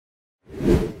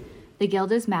The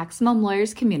Guild is Maximum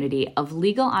Lawyers' community of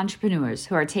legal entrepreneurs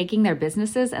who are taking their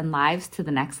businesses and lives to the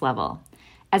next level.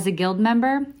 As a Guild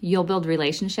member, you'll build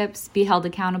relationships, be held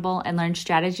accountable, and learn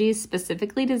strategies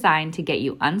specifically designed to get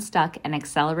you unstuck and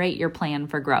accelerate your plan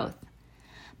for growth.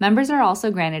 Members are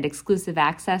also granted exclusive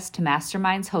access to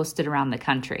masterminds hosted around the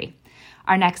country.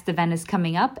 Our next event is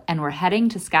coming up, and we're heading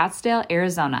to Scottsdale,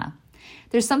 Arizona.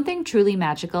 There's something truly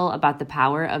magical about the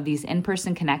power of these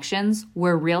in-person connections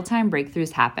where real-time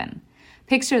breakthroughs happen.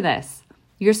 Picture this.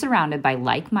 You're surrounded by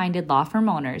like-minded law firm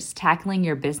owners tackling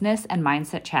your business and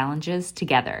mindset challenges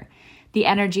together. The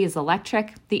energy is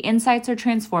electric, the insights are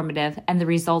transformative, and the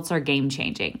results are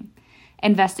game-changing.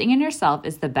 Investing in yourself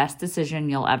is the best decision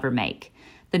you'll ever make.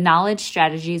 The knowledge,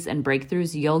 strategies, and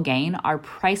breakthroughs you'll gain are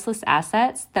priceless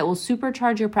assets that will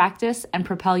supercharge your practice and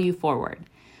propel you forward.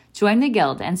 Join the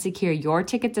Guild and secure your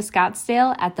ticket to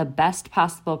Scottsdale at the best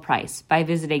possible price by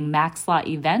visiting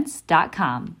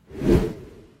maxlawevents.com.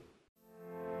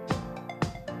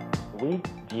 We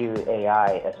view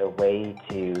AI as a way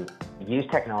to use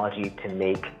technology to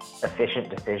make efficient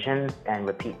decisions and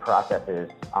repeat processes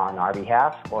on our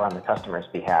behalf or on the customer's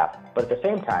behalf. But at the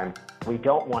same time, we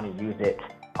don't want to use it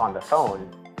on the phone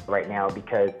right now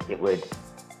because it would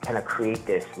kind of create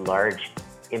this large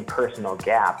impersonal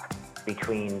gap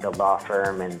between the law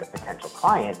firm and the potential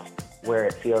client, where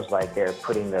it feels like they're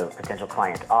putting the potential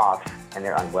client off and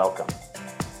they're unwelcome.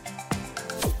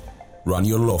 Run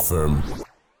your law firm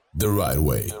the right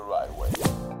way.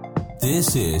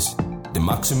 This is the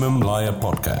Maximum Lawyer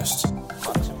Podcast.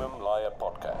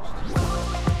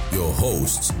 Your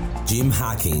hosts, Jim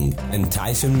Hacking and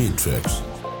Tyson Mutrux.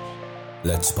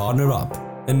 Let's partner up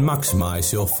and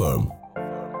maximize your firm.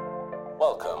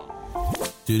 Welcome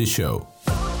to the show.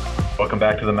 Welcome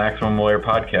back to the Maximum Lawyer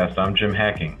Podcast. I'm Jim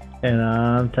Hacking. And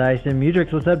I'm Tyson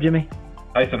Mutrux. What's up, Jimmy?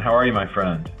 Tyson, how are you, my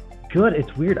friend? Good.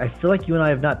 It's weird. I feel like you and I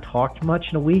have not talked much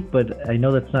in a week, but I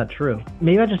know that's not true.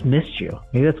 Maybe I just missed you.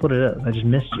 Maybe that's what it is. I just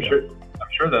missed you. I'm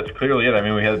sure that's clearly it. I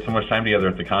mean, we had so much time together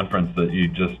at the conference that you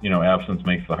just, absence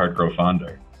makes the heart grow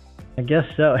fonder. I guess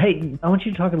so. Hey, I want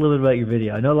you to talk a little bit about your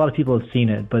video. I know a lot of people have seen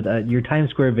it, but your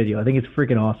Times Square video, I think it's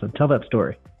freaking awesome. Tell that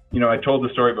story. I told the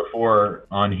story before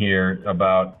on here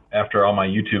about after all my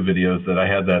YouTube videos that I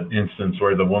had that instance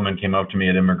where the woman came up to me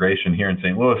at immigration here in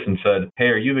St. Louis and said, "Hey,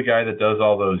 are you the guy that does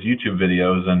all those YouTube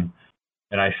videos?" And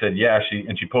I said, "Yeah."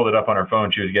 She pulled it up on her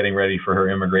phone. She was getting ready for her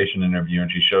immigration interview,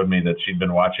 and she showed me that she'd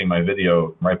been watching my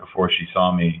video right before she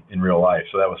saw me in real life.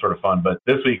 So that was sort of fun. But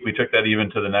this week we took that even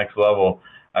to the next level.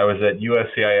 I was at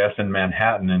USCIS in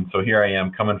Manhattan, and so here I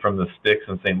am coming from the sticks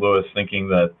in St. Louis thinking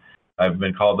that I've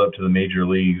been called up to the major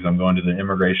leagues. I'm going to the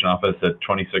immigration office at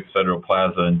 26 Federal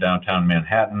Plaza in downtown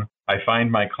Manhattan. I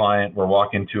find my client. We're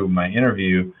walking to my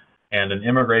interview, and an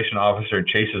immigration officer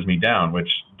chases me down, which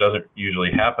doesn't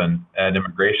usually happen at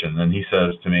immigration. And he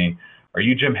says to me, "Are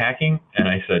you Jim Hacking?" And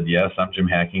I said, "Yes, I'm Jim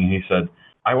Hacking." And he said,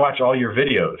 "I watch all your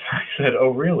videos." I said,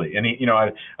 "Oh, really?" And he,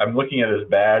 I'm looking at his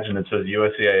badge, and it says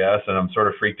USCIS, and I'm sort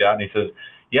of freaked out. And he says,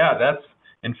 "Yeah,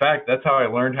 in fact, that's how I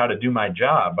learned how to do my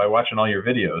job, by watching all your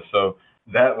videos." So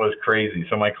that was crazy.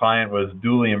 So my client was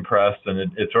duly impressed, and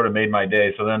it sort of made my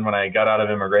day. So then when I got out of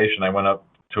immigration, I went up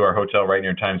to our hotel right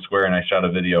near Times Square, and I shot a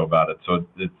video about it. So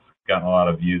it's gotten a lot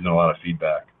of views and a lot of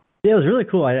feedback. Yeah, it was really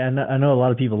cool. I know a lot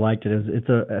of people liked it. It's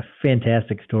a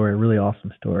fantastic story, a really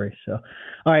awesome story. So,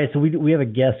 all right, so we have a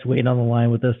guest waiting on the line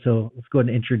with us, so let's go ahead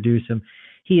and introduce him.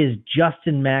 He is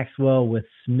Justin Maxwell with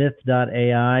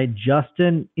Smith.ai.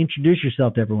 Justin, introduce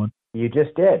yourself to everyone. You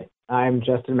just did. I'm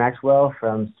Justin Maxwell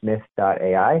from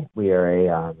Smith.ai. We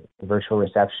are a virtual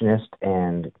receptionist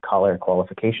and caller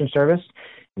qualification service.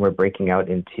 We're breaking out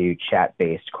into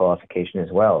chat-based qualification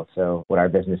as well. So what our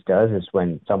business does is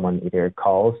when someone either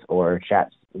calls or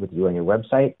chats with you on your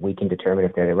website, we can determine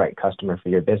if they're the right customer for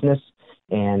your business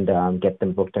and get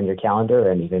them booked on your calendar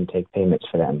and even take payments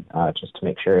for them just to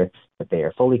make sure that they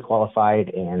are fully qualified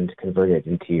and converted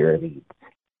into your lead.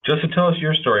 Just to tell us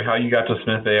your story, how you got to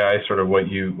Smith.ai, sort of what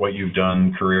you've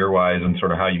done career-wise, and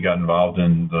sort of how you got involved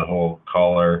in the whole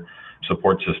caller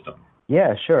support system.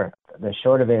 Yeah, sure. The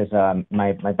short of it is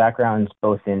my background's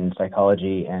both in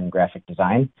psychology and graphic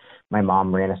design. My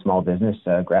mom ran a small business,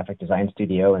 a graphic design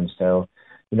studio, and so,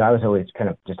 I was always kind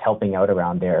of just helping out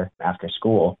around there after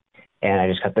school. And I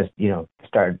just got this,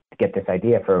 started to get this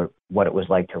idea for what it was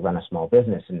like to run a small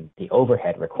business and the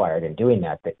overhead required in doing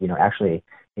that, actually,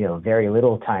 very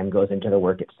little time goes into the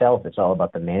work itself. It's all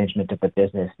about the management of the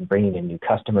business and bringing in new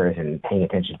customers and paying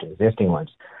attention to existing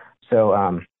ones. So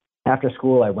After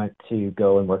school, I went to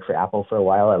go and work for Apple for a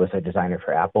while. I was a designer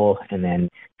for Apple and then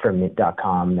for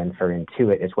Mint.com and for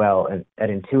Intuit as well. And at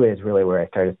Intuit is really where I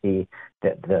started to see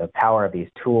that the power of these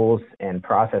tools and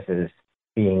processes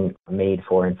being made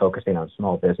for and focusing on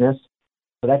small business.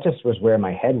 So that just was where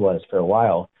my head was for a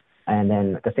while. And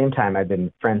then at the same time, I've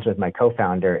been friends with my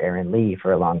co-founder, Aaron Lee,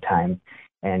 for a long time.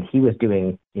 And he was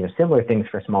doing, similar things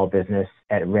for small business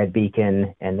at Red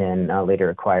Beacon, and then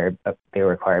later they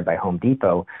were acquired by Home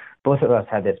Depot. Both of us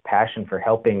had this passion for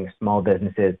helping small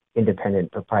businesses,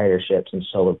 independent proprietorships, and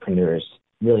solopreneurs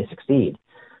really succeed.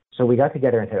 So we got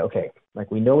together and said, okay,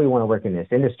 we know we want to work in this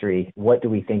industry. What do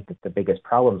we think that the biggest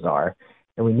problems are?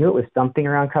 And we knew it was something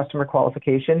around customer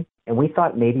qualification. And we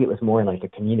thought maybe it was more in the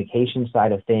communication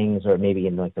side of things, or maybe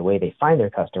in the way they find their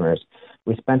customers.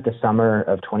 We spent the summer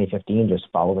of 2015 just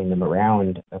following them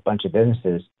around a bunch of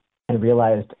businesses and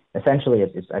realized essentially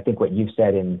it's I think what you've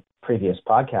said in previous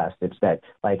podcasts, it's that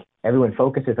everyone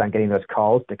focuses on getting those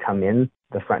calls to come in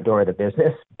the front door of the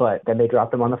business, but then they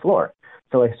drop them on the floor.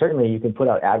 So certainly you can put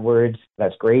out AdWords,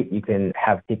 that's great. You can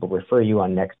have people refer you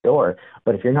on Nextdoor,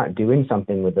 but if you're not doing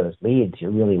something with those leads,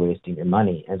 you're really wasting your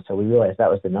money. And so we realized that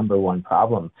was the number one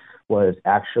problem, was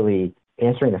actually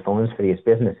answering the phones for these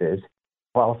businesses,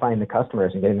 qualifying the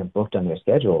customers and getting them booked on their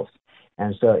schedules.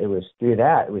 And so it was through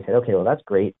that we said, okay, well, that's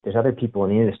great. There's other people in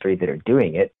the industry that are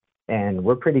doing it, and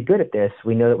we're pretty good at this.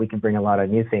 We know that we can bring a lot of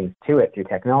new things to it through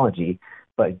technology,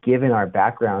 but given our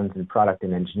backgrounds in product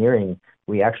and engineering,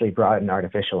 we actually brought an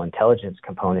artificial intelligence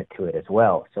component to it as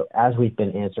well. So as we've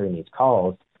been answering these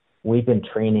calls, we've been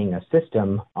training a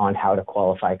system on how to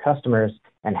qualify customers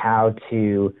and how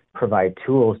to provide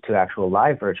tools to actual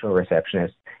live virtual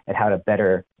receptionists and how to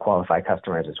better qualify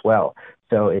customers as well.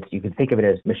 So you can think of it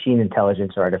as machine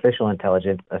intelligence or artificial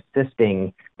intelligence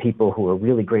assisting people who are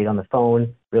really great on the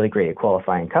phone, really great at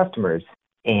qualifying customers,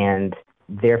 and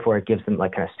therefore it gives them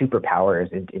kind of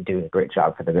superpowers in doing a great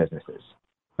job for the businesses.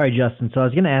 All right, Justin. So I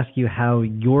was going to ask you how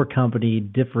your company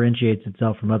differentiates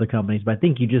itself from other companies, but I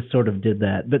think you just sort of did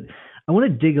that. But I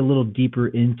want to dig a little deeper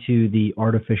into the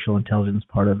artificial intelligence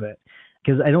part of it,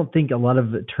 because I don't think a lot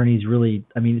of attorneys really,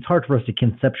 it's hard for us to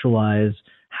conceptualize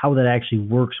how that actually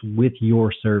works with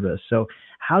your service. So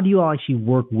how do you all actually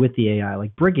work with the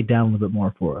AI? Break it down a little bit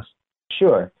more for us.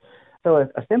 Sure. So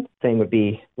a simple thing would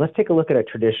be, let's take a look at a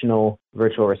traditional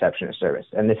virtual receptionist service.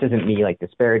 And this isn't me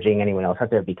disparaging anyone else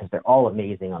out there, because they're all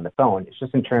amazing on the phone. It's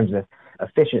just in terms of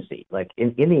efficiency.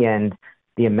 In the end,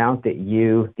 the amount that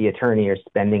you, the attorney, are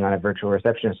spending on a virtual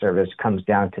receptionist service comes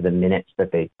down to the minutes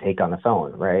that they take on the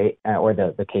phone, right? Or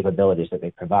the capabilities that they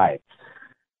provide.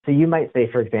 So you might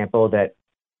say, for example, that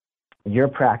your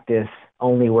practice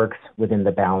only works within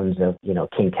the bounds of,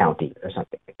 King County or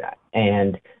something like that.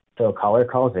 And so a caller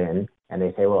calls in and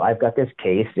they say, well, I've got this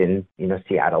case in,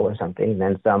 Seattle or something. And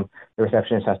then the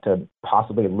receptionist has to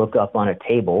possibly look up on a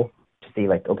table to see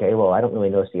okay, well, I don't really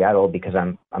know Seattle because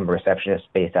I'm a receptionist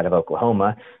based out of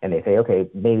Oklahoma. And they say, okay,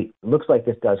 maybe looks like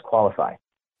this does qualify.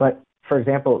 But for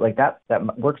example,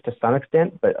 that works to some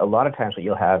extent, but a lot of times what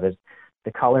you'll have is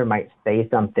the caller might say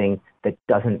something that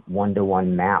doesn't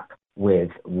one-to-one map with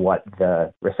what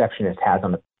the receptionist has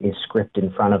on the script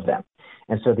in front of them.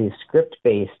 And so these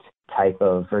script-based type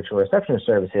of virtual receptionist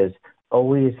services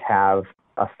always have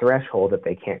a threshold that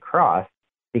they can't cross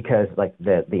because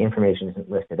the information isn't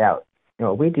listed out.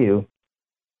 What we do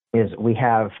is we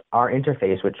have our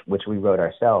interface, which we wrote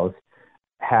ourselves,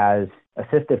 has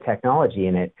assistive technology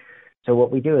in it. So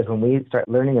what we do is when we start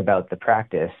learning about the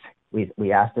practice,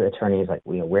 we ask the attorneys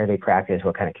where they practice,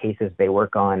 what kind of cases they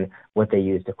work on, what they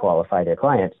use to qualify their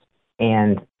clients.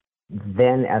 And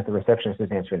then as the receptionist is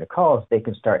answering the calls, they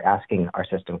can start asking our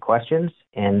system questions,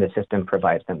 and the system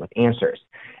provides them with answers.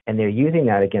 And they're using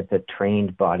that against a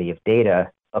trained body of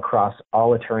data across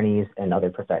all attorneys and other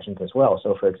professions as well.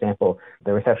 So for example,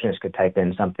 the receptionist could type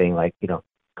in something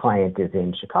client is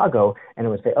in Chicago, and it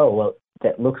would say, oh, well,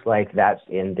 that looks like that's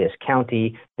in this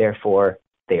county, therefore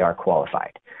they are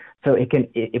qualified. So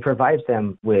it provides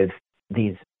them with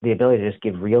the ability to just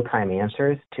give real-time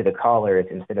answers to the callers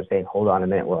instead of saying, hold on a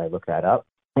minute while I look that up.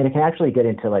 And it can actually get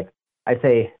into I'd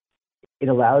say it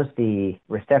allows the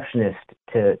receptionist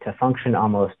to function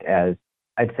almost as,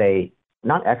 I'd say,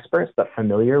 not experts, but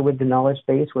familiar with the knowledge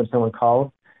base when someone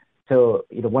calls. So,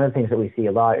 one of the things that we see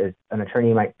a lot is an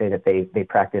attorney might say that they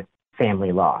practice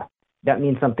family law. That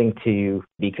means something to you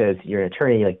because you're an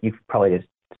attorney, you could probably just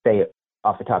say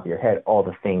off the top of your head all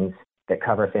the things that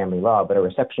cover family law, but a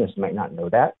receptionist might not know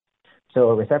that. So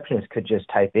a receptionist could just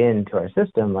type into our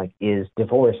system, is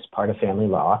divorce part of family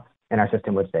law? And our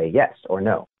system would say yes or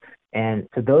no. And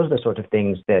so those are the sorts of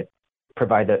things that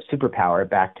provide the superpower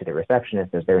back to the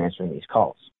receptionist as they're answering these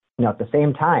calls. Now, at the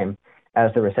same time,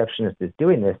 as the receptionist is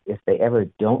doing this, if they ever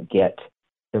don't get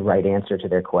the right answer to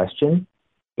their question,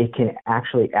 it can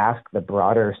actually ask the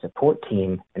broader support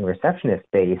team and receptionist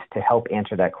base to help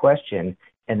answer that question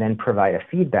and then provide a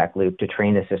feedback loop to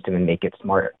train the system and make it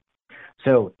smarter.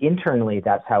 So internally,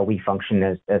 that's how we function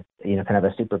as kind of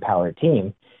a superpowered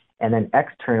team. And then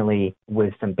externally,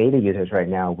 with some beta users right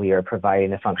now, we are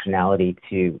providing the functionality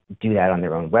to do that on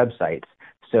their own websites,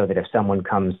 so that if someone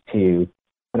comes to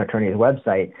an attorney's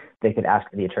website, they could ask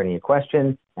the attorney a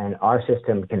question, and our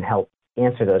system can help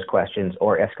answer those questions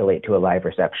or escalate to a live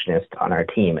receptionist on our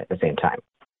team at the same time.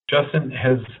 Justin,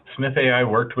 has Smith AI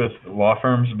worked with law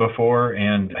firms before,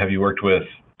 and have you worked with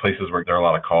places where there are a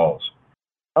lot of calls?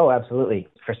 Oh, absolutely.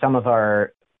 For some of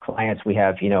our clients, we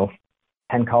have,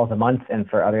 10 calls a month, and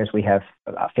for others, we have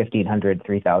about 1,500,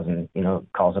 3,000,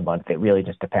 calls a month. It really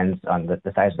just depends on the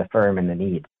size of the firm and the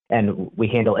need. And we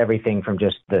handle everything from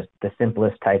just the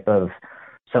simplest type of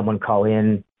someone call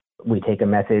in, we take a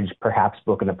message, perhaps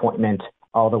book an appointment,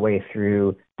 all the way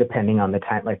through, depending on the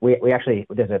time. Like we actually,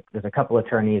 there's a couple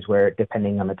attorneys where,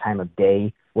 depending on the time of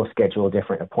day, we'll schedule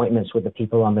different appointments with the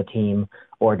people on the team,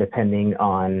 or depending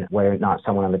on whether or not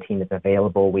someone on the team is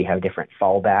available, we have different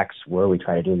fallbacks where we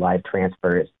try to do live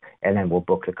transfers, and then we'll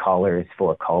book the callers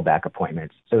for callback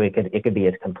appointments. So it could be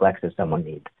as complex as someone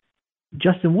needs.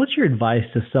 Justin, what's your advice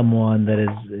to someone that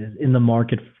is in the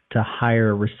market to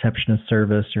hire a receptionist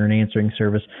service or an answering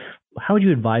service? How would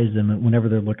you advise them whenever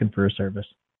they're looking for a service?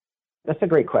 That's a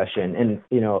great question. And,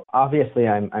 obviously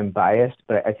I'm biased,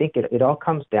 but I think it all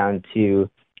comes down to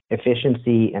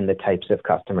efficiency and the types of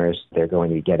customers they're going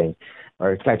to be getting,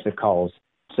 or types of calls.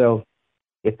 So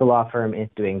if the law firm is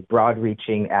doing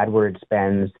broad-reaching AdWords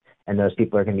spends, and those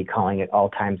people are going to be calling at all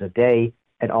times of day,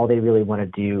 and all they really want to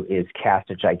do is cast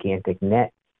a gigantic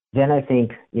net, then I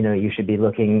think, you should be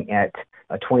looking at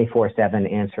a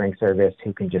 24/7 answering service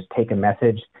who can just take a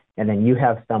message, and then you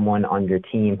have someone on your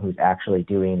team who's actually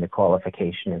doing the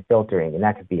qualification and filtering. And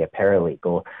that could be a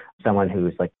paralegal, someone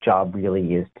whose job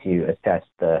really is to assess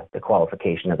the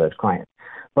qualification of those clients.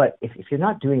 But if you're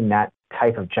not doing that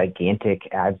type of gigantic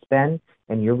ad spend,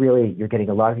 and you're getting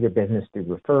a lot of your business through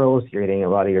referrals, you're getting a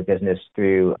lot of your business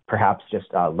through perhaps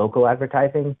just local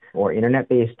advertising or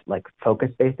internet-based,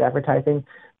 focus-based advertising,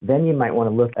 then you might want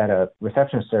to look at a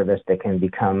reception service that can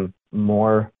become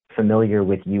more familiar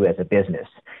with you as a business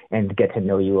and get to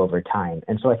know you over time.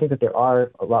 And so I think that there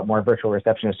are a lot more virtual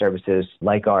receptionist services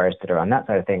like ours that are on that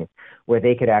side of things, where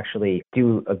they could actually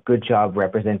do a good job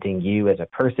representing you as a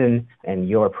person and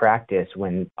your practice,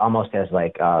 when almost as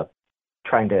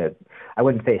trying to, I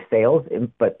wouldn't say sales,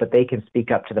 but they can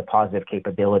speak up to the positive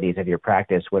capabilities of your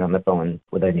practice when on the phone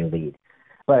with a new lead.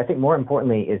 But I think more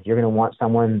importantly is you're going to want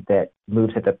someone that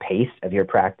moves at the pace of your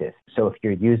practice. So if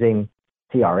you're using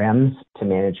CRMs to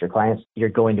manage your clients, you're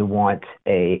going to want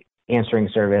a answering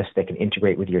service that can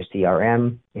integrate with your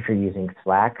CRM. If you're using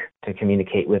Slack to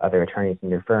communicate with other attorneys in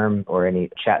your firm, or any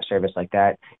chat service like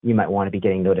that, you might want to be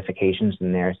getting notifications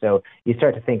in there. So you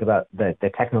start to think about the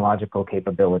technological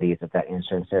capabilities of that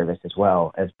answering service as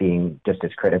well as being just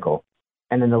as critical.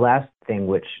 And then the last thing,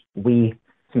 which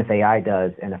Smith AI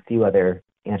does, and a few other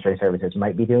answering services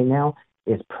might be doing now,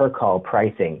 is per call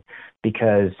pricing.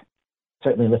 Because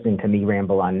certainly listening to me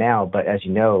ramble on now, but as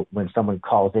you know, when someone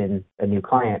calls in a new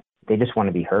client, they just want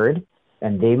to be heard,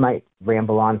 and they might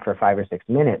ramble on for 5 or 6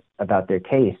 minutes about their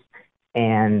case,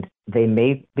 and they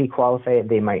may be qualified,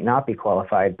 they might not be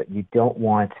qualified, but you don't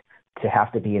want to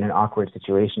have to be in an awkward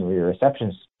situation where your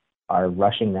receptionists are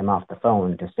rushing them off the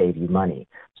phone to save you money.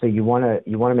 So you want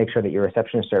to make sure that your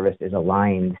receptionist service is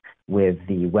aligned with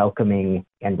the welcoming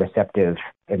and receptive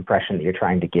impression that you're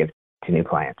trying to give to new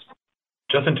clients.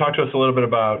 Justin, talk to us a little bit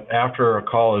about, after a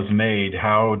call is made,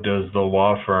 how does the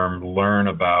law firm learn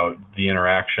about the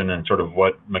interaction and sort of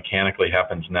what mechanically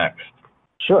happens next?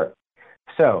 Sure.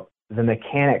 So the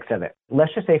mechanics of it.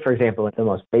 Let's just say, for example, in the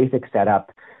most basic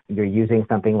setup, you're using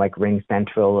something like Ring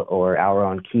Central or our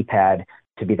own keypad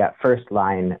to be that first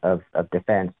line of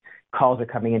defense. Calls are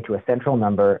coming into a central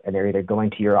number, and they're either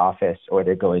going to your office or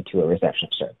they're going to a reception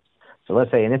service. So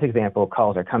let's say in this example,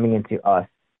 calls are coming into us,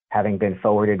 having been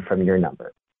forwarded from your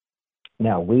number.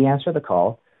 Now, we answer the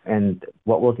call, and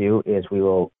what we'll do is we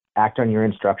will act on your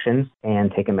instructions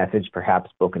and take a message, perhaps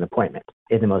book an appointment.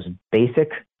 In the most basic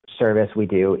service we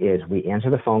do is we answer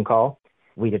the phone call,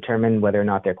 we determine whether or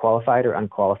not they're qualified or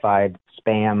unqualified,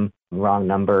 spam, wrong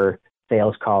number,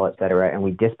 sales call, et cetera, and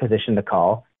we disposition the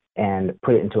call and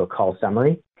put it into a call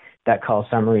summary. That call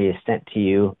summary is sent to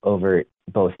you over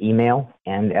both email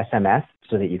and SMS,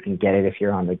 so that you can get it if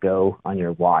you're on the go on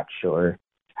your watch or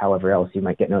however else you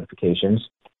might get notifications.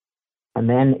 And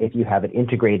then if you have it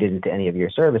integrated into any of your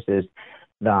services,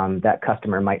 that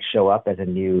customer might show up as a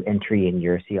new entry in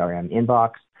your CRM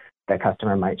inbox. That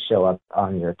customer might show up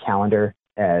on your calendar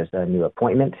as a new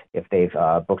appointment if they've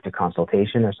booked a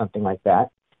consultation or something like that.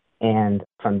 And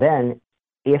from then,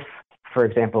 if, for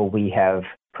example, we have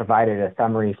provided a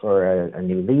summary for a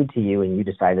new lead to you and you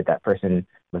decide that that person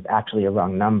was actually a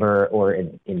wrong number, or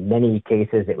in many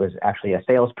cases, it was actually a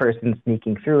salesperson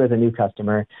sneaking through as a new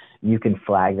customer, you can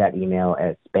flag that email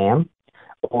as spam.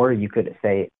 Or you could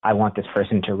say, I want this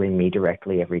person to ring me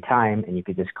directly every time, and you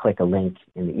could just click a link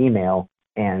in the email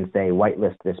and say,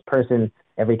 whitelist this person.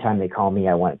 Every time they call me,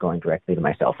 I want it going directly to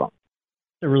my cell phone.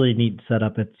 It's a really neat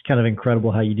setup. It's kind of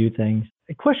incredible how you do things.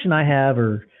 A question I have,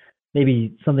 or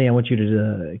maybe something I want you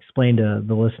to explain to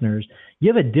the listeners,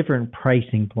 you have a different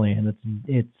pricing plan.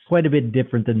 It's quite a bit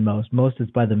different than most. Most is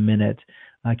by the minute.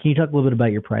 Can you talk a little bit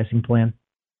about your pricing plan?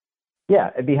 Yeah,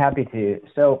 I'd be happy to.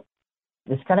 So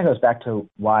this kind of goes back to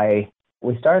why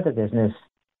we started the business,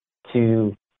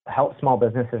 to help small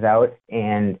businesses out,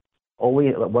 and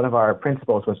always one of our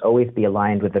principles was always be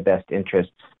aligned with the best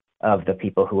interests of the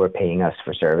people who are paying us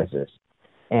for services.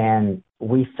 And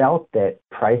we felt that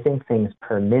pricing things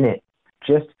per minute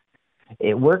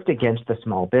it worked against the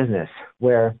small business,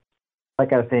 where,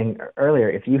 like I was saying earlier,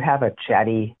 if you have a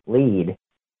chatty lead,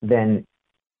 then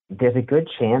there's a good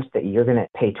chance that you're going to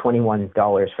pay $21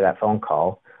 for that phone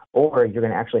call, or you're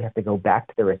going to actually have to go back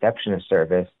to the receptionist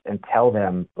service and tell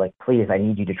them, like, please, I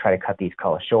need you to try to cut these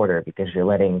calls shorter because you're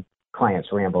letting clients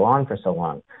ramble on for so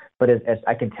long. But as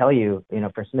I can tell you,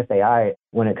 for Smith AI,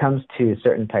 when it comes to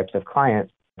certain types of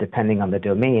clients, depending on the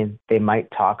domain, they might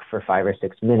talk for 5 or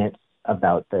 6 minutes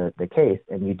about the case,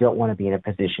 and you don't want to be in a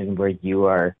position where you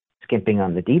are skimping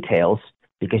on the details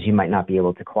because you might not be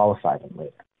able to qualify them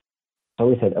later. So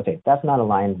we said, okay, that's not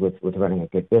aligned with running a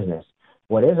good business.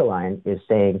 What is aligned is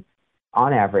saying,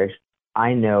 on average,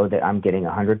 I know that I'm getting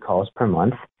 100 calls per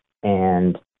month,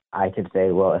 and I could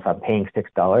say, well, if I'm paying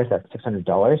 $6, that's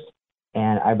 $600.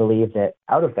 And I believe that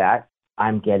out of that,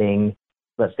 I'm getting,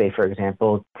 let's say, for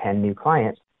example, 10 new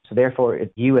clients. So therefore, if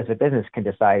you as a business can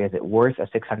decide, is it worth a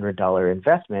 $600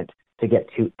 investment to get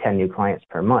 10 new clients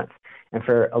per month? And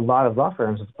for a lot of law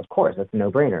firms, of course, that's a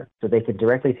no-brainer. So they could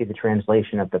directly see the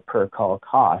translation of the per call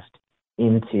cost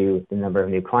into the number of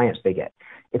new clients they get.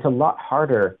 It's a lot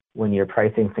harder when you're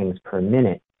pricing things per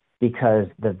minute, because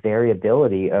the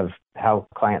variability of how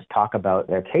clients talk about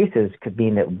their cases could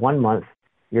mean that 1 month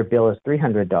your bill is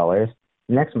 $300,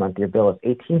 next month your bill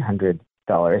is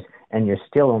 $1,800, and you're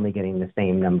still only getting the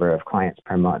same number of clients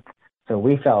per month. So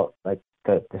we felt like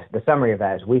the summary of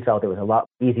that is we felt it was a lot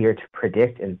easier to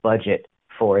predict and budget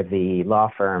for the law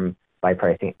firm by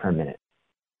pricing it per minute.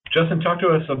 Justin, talk to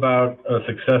us about a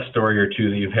success story or two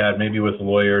that you've had, maybe with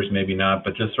lawyers, maybe not,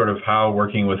 but just sort of how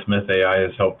working with Smith AI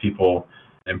has helped people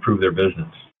improve their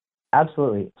business.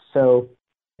 Absolutely. So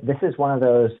this is one of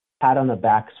those pat on the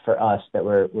backs for us that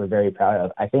we're very proud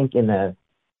of. I think in the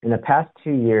past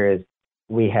 2 years,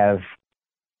 we have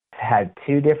had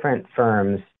 2 different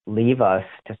firms leave us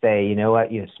to say, you know what,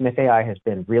 Smith AI has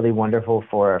been really wonderful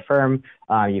for our firm.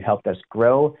 You've helped us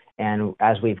grow. And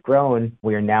as we've grown,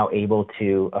 we are now able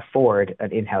to afford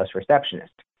an in-house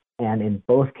receptionist. And in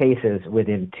both cases,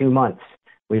 within 2 months,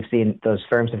 we've seen those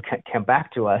firms have come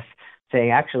back to us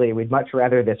saying, actually, we'd much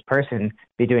rather this person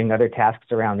be doing other tasks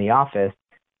around the office,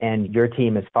 and your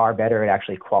team is far better at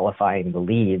actually qualifying the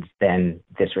leads than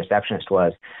this receptionist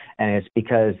was. And it's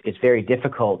because it's very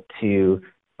difficult to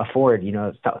afford,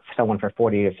 someone for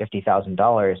 $40,000 to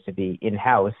 $50,000 to be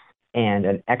in-house and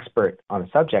an expert on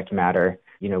subject matter,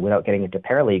 without getting into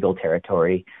paralegal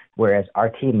territory, whereas our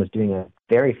team was doing a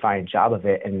very fine job of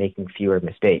it and making fewer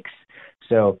mistakes.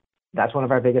 So that's one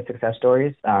of our biggest success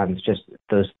stories. It's just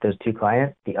those 2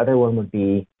 clients. The other one would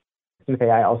be Smith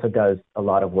AI also does a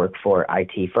lot of work for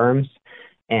IT firms,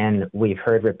 and we've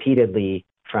heard repeatedly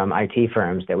from IT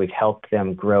firms that we've helped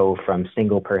them grow from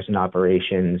single-person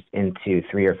operations into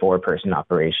 3 or 4-person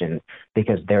operations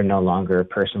because they're no longer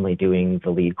personally doing the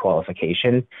lead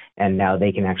qualification, and now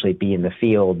they can actually be in the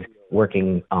field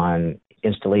working on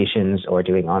installations or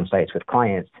doing on-sites with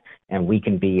clients, and we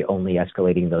can be only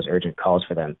escalating those urgent calls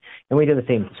for them. And we do the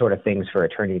same sort of things for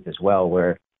attorneys as well,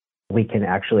 where we can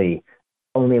actually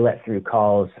only let through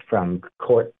calls from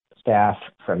court staff,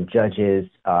 from judges,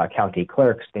 county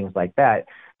clerks, things like that.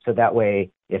 So that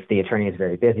way, if the attorney is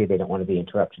very busy, they don't want to be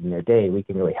interrupted in their day, we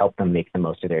can really help them make the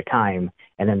most of their time,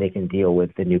 and then they can deal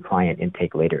with the new client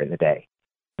intake later in the day.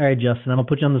 All right, Justin, I'm going to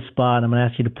put you on the spot. I'm going to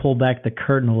ask you to pull back the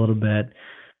curtain a little bit.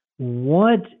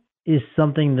 What is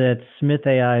something that Smith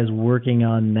AI is working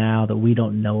on now that we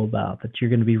don't know about, that you're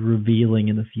going to be revealing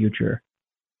in the future?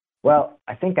 Well,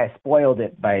 I think I spoiled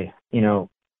it by,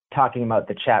 talking about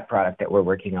the chat product that we're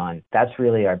working on. That's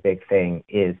really our big thing,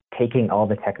 is taking all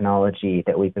the technology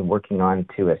that we've been working on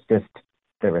to assist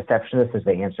the receptionists as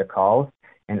they answer calls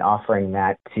and offering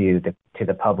that to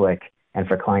the public and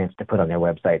for clients to put on their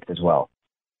websites as well.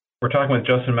 We're talking with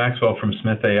Justin Maxwell from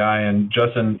Smith AI, and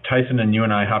Justin, Tyson and you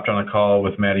and I hopped on a call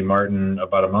with Maddie Martin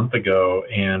about a month ago,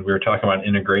 and we were talking about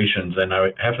integrations, and I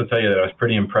have to tell you that I was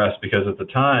pretty impressed because at the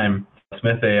time,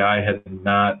 Smith AI had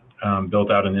not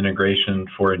built out an integration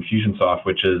for Infusionsoft,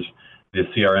 which is the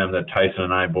CRM that Tyson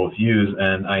and I both use,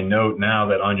 and I note now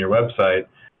that on your website,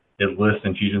 it lists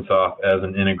Infusionsoft as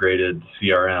an integrated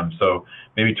CRM. So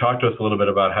maybe talk to us a little bit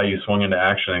about how you swung into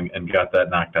action and got that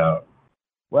knocked out.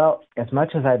 Well, as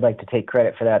much as I'd like to take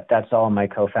credit for that, that's all my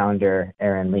co-founder,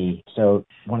 Aaron Lee. So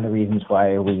one of the reasons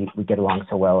why we get along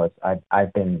so well is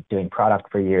I've been doing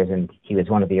product for years, and he was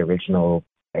one of the original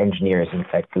engineers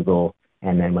inside Google,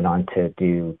 and then went on to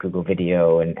do Google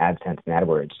Video and AdSense and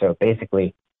AdWords. So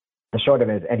basically, the short of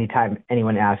it is anytime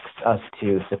anyone asks us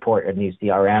to support a new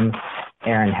CRM,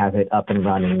 Aaron has it up and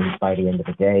running by the end of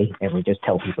the day, and we just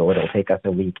tell people it'll take us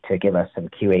a week to give us some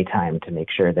QA time to make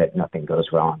sure that nothing goes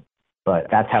wrong. But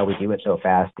that's how we do it so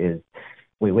fast, is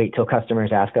we wait till customers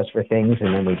ask us for things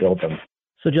and then we build them.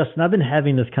 So Justin, I've been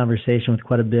having this conversation with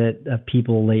quite a bit of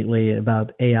people lately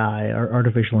about AI, or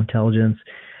artificial intelligence.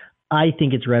 I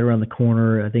think it's right around the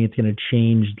corner. I think it's going to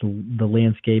change the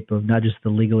landscape of not just the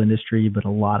legal industry, but a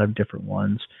lot of different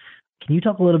ones. Can you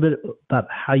talk a little bit about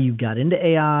how you got into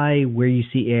AI, where you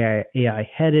see AI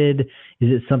headed?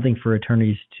 Is it something for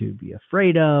attorneys to be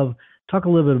afraid of? Talk a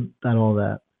little bit about all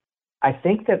that. I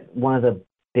think that one of the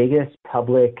biggest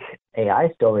public AI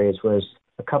stories was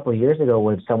a couple of years ago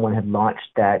when someone had launched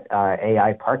that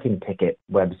AI parking ticket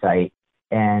website,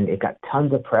 and it got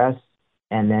tons of press,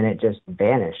 and then it just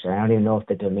vanished. And I don't even know if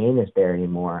the domain is there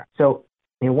anymore. So,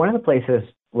 one of the places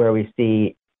where we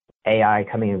see AI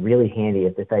coming in really handy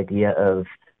is this idea of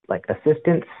like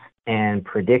assistance and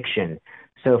prediction.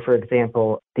 So, for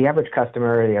example, the average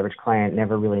customer, the average client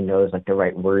never really knows like the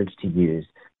right words to use.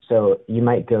 So you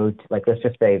might go to, like, let's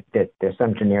just say that there's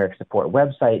some generic support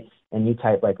website and you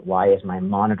type like, why is my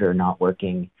monitor not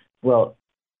working? Well,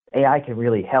 AI can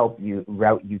really help you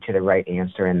route you to the right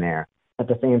answer in there. At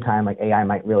the same time, like AI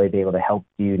might really be able to help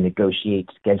you negotiate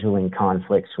scheduling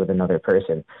conflicts with another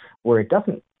person. Where it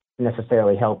doesn't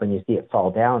necessarily help and you see it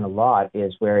fall down a lot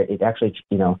is where it actually,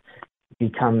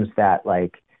 becomes that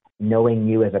like knowing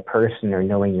you as a person or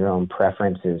knowing your own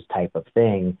preferences type of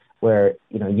thing where,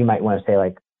 you might want to say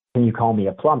like, can you call me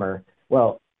a plumber?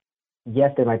 Well,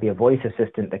 yes, there might be a voice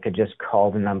assistant that could just call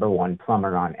the number one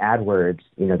plumber on AdWords,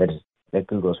 that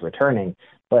Google's returning,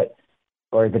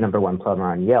 or the number one plumber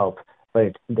on Yelp.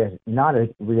 But there's not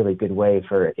a really good way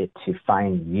for it to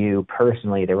find you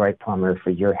personally the right plumber for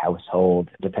your household,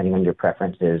 depending on your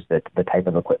preferences, the type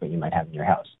of equipment you might have in your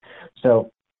house.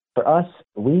 So for us,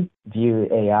 we view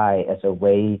AI as a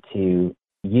way to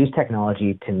use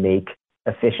technology to make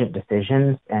efficient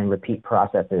decisions and repeat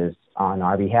processes on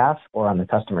our behalf or on the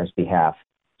customer's behalf.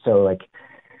 So like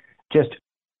just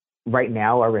right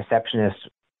now, our receptionists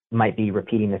might be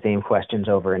repeating the same questions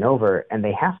over and over, and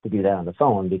they have to do that on the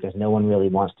phone because no one really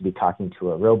wants to be talking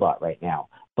to a robot right now.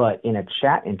 But in a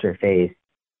chat interface,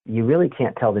 you really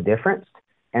can't tell the difference.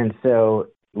 And so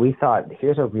we thought,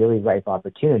 here's a really ripe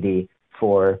opportunity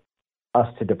for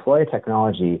us to deploy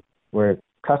technology where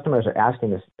customers are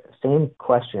asking the same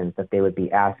questions that they would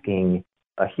be asking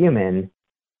a human,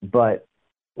 but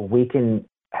we can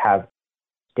have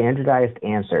standardized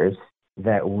answers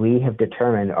that we have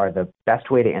determined are the best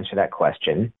way to answer that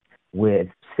question, with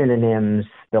synonyms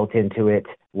built into it,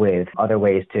 with other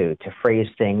ways to phrase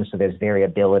things so there's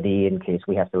variability in case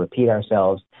we have to repeat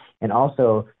ourselves, and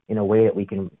also in a way that we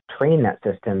can train that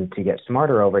system to get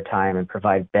smarter over time and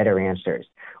provide better answers.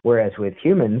 Whereas with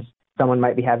humans, someone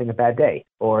might be having a bad day,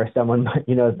 or someone,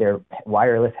 their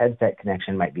wireless headset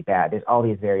connection might be bad. There's all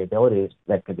these variabilities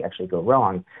that could actually go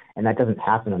wrong, and that doesn't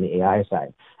happen on the AI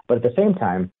side. But at the same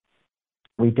time,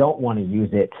 we don't want to use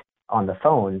it on the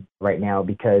phone right now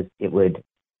because it would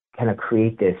kind of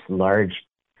create this large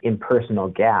impersonal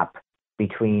gap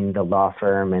between the law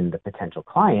firm and the potential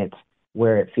client,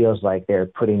 where it feels like they're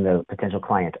putting the potential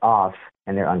client off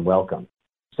and they're unwelcome.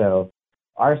 So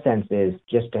our sense is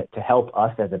just to help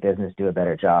us as a business do a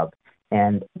better job.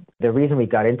 And the reason we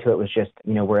got into it was just,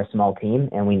 we're a small team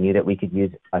and we knew that we could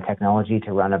use a technology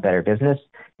to run a better business.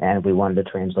 And we wanted to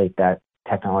translate that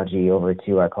technology over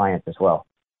to our clients as well.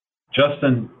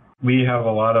 Justin, we have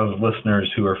a lot of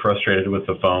listeners who are frustrated with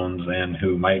the phones and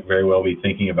who might very well be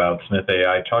thinking about Smith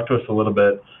AI. Talk to us a little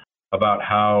bit about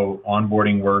how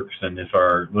onboarding works, and if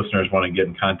our listeners want to get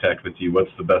in contact with you,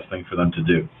 what's the best thing for them to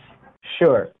do?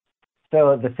 Sure.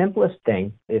 So the simplest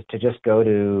thing is to just go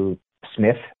to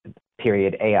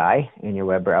Smith.ai in your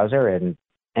web browser and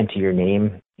enter your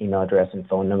name, email address, and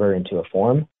phone number into a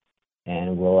form,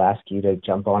 and we'll ask you to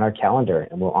jump on our calendar,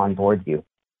 and we'll onboard you.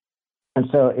 And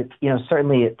so,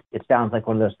 certainly it sounds like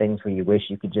one of those things where you wish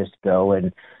you could just go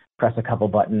and press a couple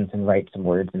buttons and write some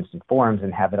words and some forms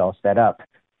and have it all set up.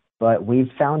 But we've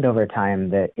found over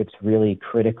time that it's really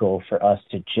critical for us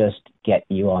to just get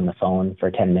you on the phone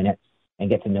for 10 minutes and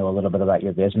get to know a little bit about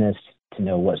your business, to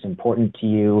know what's important to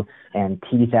you, and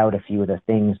tease out a few of the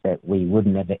things that we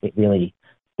wouldn't have really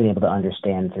been able to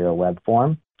understand through a web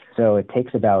form. So it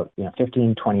takes about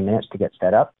 15, 20 minutes to get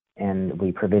set up, and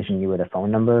we provision you with a phone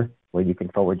number where you can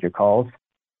forward your calls.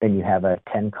 Then you have a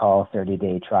 10-call,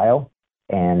 30-day trial,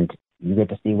 and you get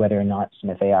to see whether or not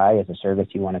Smith AI is a service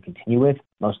you want to continue with.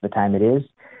 Most of the time it is,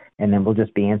 and then we'll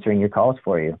just be answering your calls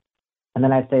for you. And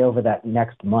then I'd say over that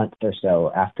next month or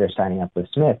so after signing up with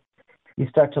Smith, you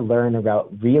start to learn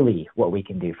about really what we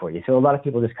can do for you. So a lot of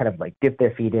people just kind of like dip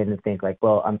their feet in and think like,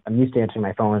 well, I'm used to answering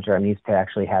my phones, or I'm used to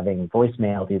actually having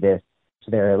voicemail do this.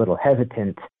 So they're a little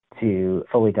hesitant to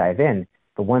fully dive in.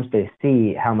 But once they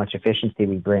see how much efficiency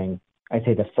we bring, I'd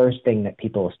say the first thing that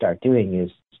people start doing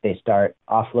is they start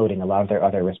offloading a lot of their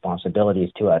other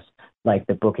responsibilities to us, like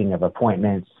the booking of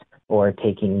appointments or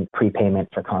taking prepayment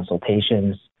for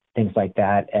consultations, things like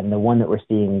that. And the one that we're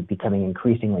seeing becoming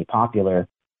increasingly popular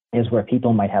is where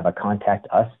people might have a contact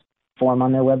us form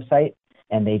on their website,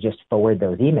 and they just forward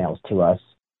those emails to us.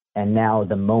 And now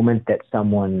the moment that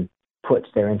someone puts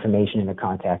their information in a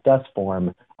contact us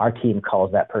form, our team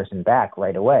calls that person back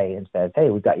right away and says, hey,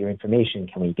 we've got your information.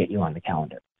 Can we get you on the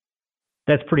calendar?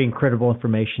 That's pretty incredible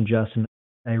information, Justin.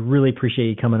 I really appreciate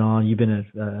you coming on. You've been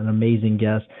an amazing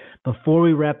guest. Before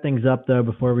we wrap things up, though,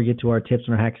 before we get to our tips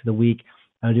and our hacks of the week,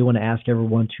 I do want to ask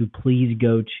everyone to please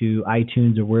go to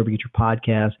iTunes or wherever you get your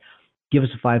podcast. Give us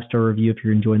a 5-star review if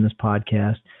you're enjoying this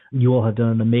podcast. You all have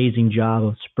done an amazing job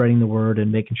of spreading the word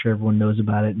and making sure everyone knows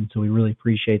about it, and so we really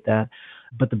appreciate that.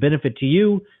 But the benefit to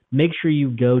you, make sure you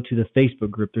go to the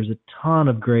Facebook group. There's a ton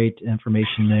of great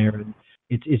information there.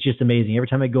 It's just amazing. Every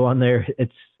time I go on there,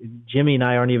 it's Jimmy and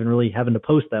I aren't even really having to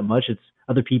post that much. It's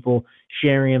other people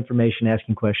sharing information,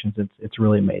 asking questions. It's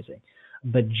really amazing.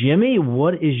 But Jimmy,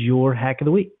 what is your hack of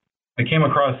the week? I came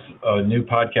across a new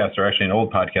podcaster, actually an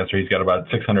old podcaster. He's got about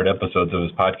 600 episodes of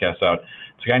his podcast out.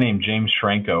 It's a guy named James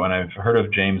Schranko, and I've heard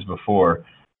of James before.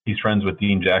 He's friends with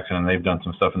Dean Jackson, and they've done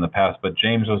some stuff in the past. But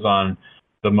James was on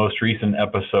the most recent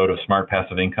episode of Smart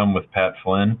Passive Income with Pat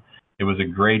Flynn. It was a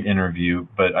great interview,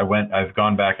 but I've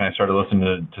gone back and I started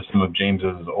listening to some of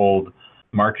James's old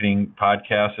marketing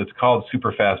podcasts. It's called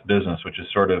Super Fast Business, which is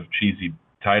sort of cheesy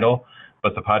title,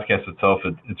 but the podcast itself,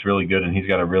 it's really good, and he's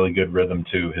got a really good rhythm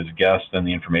to his guests and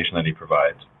the information that he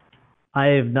provides. I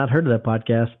have not heard of that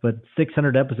podcast, but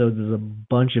 600 episodes is a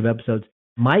bunch of episodes.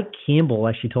 Mike Campbell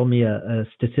actually told me a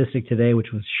statistic today,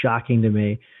 which was shocking to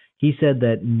me. He said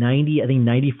that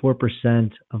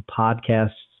 94% of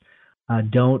podcasts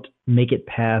don't make it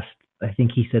past, I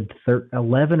think he said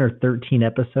 11 or 13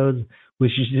 episodes,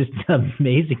 which is just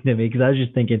amazing to me, because I was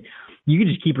just thinking, you can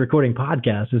just keep recording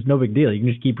podcasts. It's no big deal. You can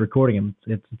just keep recording them.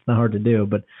 It's not hard to do.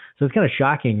 But so it's kind of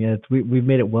shocking. We've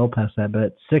made it well past that,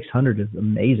 but 600 is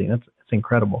amazing. That's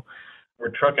incredible.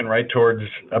 We're trucking right towards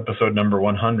episode number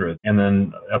 100, and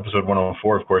then episode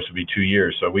 104, of course, would be 2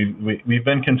 years. So we've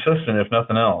been consistent, if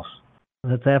nothing else.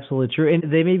 That's absolutely true.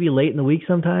 And they may be late in the week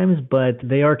sometimes, but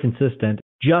they are consistent.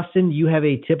 Justin, you have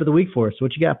a tip of the week for us.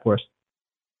 What you got for us?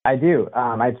 I do.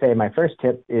 I'd say my first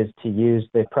tip is to use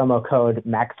the promo code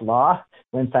MAXLAW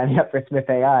when signing up for Smith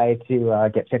AI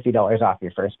to get $50 off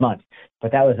your first month.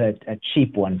 But that was a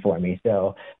cheap one for me.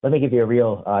 So let me give you a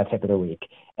real tip of the week.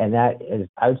 And that is,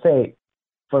 I would say,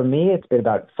 for me, it's been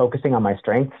about focusing on my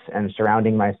strengths and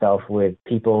surrounding myself with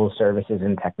people, services,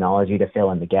 and technology to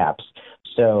fill in the gaps.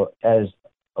 So as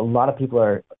a lot of people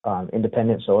are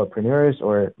independent solopreneurs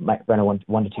or might run a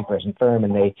one to two person firm,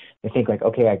 and they think like,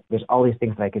 okay, there's all these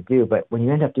things that I could do. But when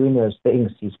you end up doing those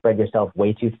things, you spread yourself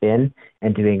way too thin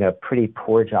and doing a pretty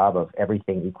poor job of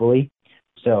everything equally.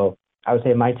 So I would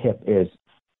say my tip is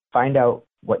find out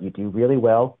what you do really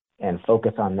well and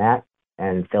focus on that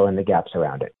and fill in the gaps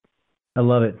around it. I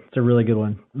love it. It's a really good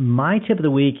one. My tip of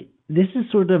the week, this is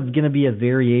sort of going to be a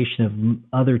variation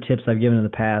of other tips I've given in the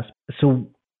past. So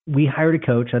we hired a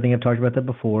coach. I think I've talked about that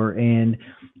before, and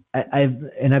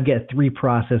I've got 3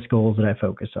 process goals that I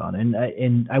focus on,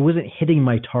 and I wasn't hitting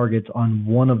my targets on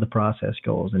one of the process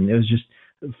goals, and it was just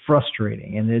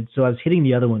frustrating. And so I was hitting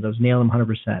the other ones. I was nailing them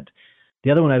 100%.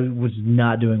 The other one I was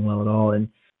not doing well at all. And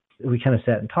we kind of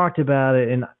sat and talked about it,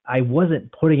 and I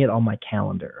wasn't putting it on my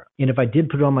calendar. And if I did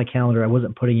put it on my calendar, I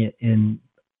wasn't putting it in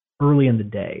early in the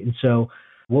day. And so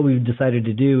what we decided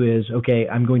to do is, okay,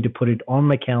 I'm going to put it on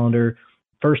my calendar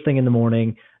first thing in the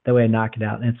morning. That way I knock it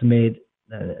out, and it's made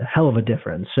a hell of a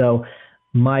difference. So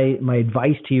my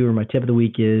advice to you, or my tip of the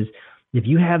week, is if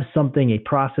you have something, a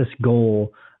process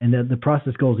goal, and the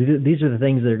process goals, these are the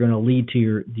things that are going to lead to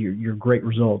your great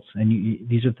results. And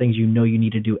these are things you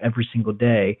need to do every single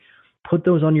day. Put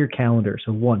those on your calendar.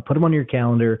 So one, put them on your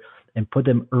calendar and put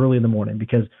them early in the morning,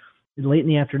 because late in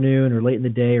the afternoon or late in the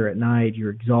day or at night,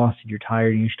 you're exhausted, you're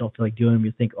tired, and you just don't feel like doing them.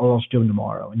 You think, oh, I'll just do them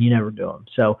tomorrow, and you never do them.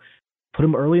 So put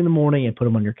them early in the morning and put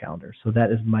them on your calendar. So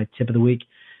that is my tip of the week.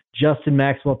 Justin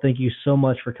Maxwell, thank you so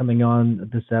much for coming on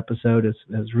this episode.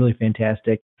 It's really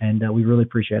fantastic, and we really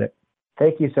appreciate it.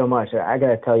 Thank you so much. I got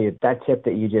to tell you, that tip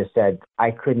that you just said,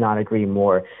 I could not agree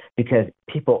more, because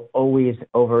people always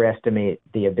overestimate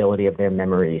the ability of their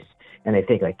memories. And they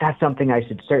think, like, that's something I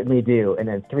should certainly do. And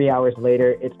then 3 hours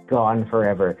later, it's gone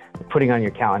forever. Putting on your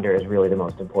calendar is really the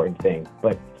most important thing.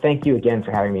 But thank you again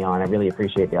for having me on. I really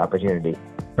appreciate the opportunity.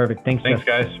 Perfect. Thanks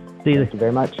guys. See you. Thank you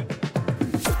very much.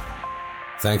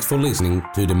 Thanks for listening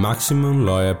to the Maximum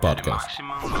Lawyer Podcast.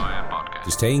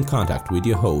 To stay in contact with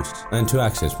your hosts and to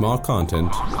access more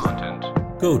content,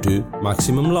 go to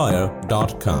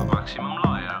MaximumLawyer.com.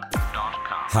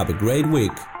 Have a great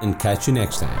week and catch you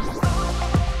next time.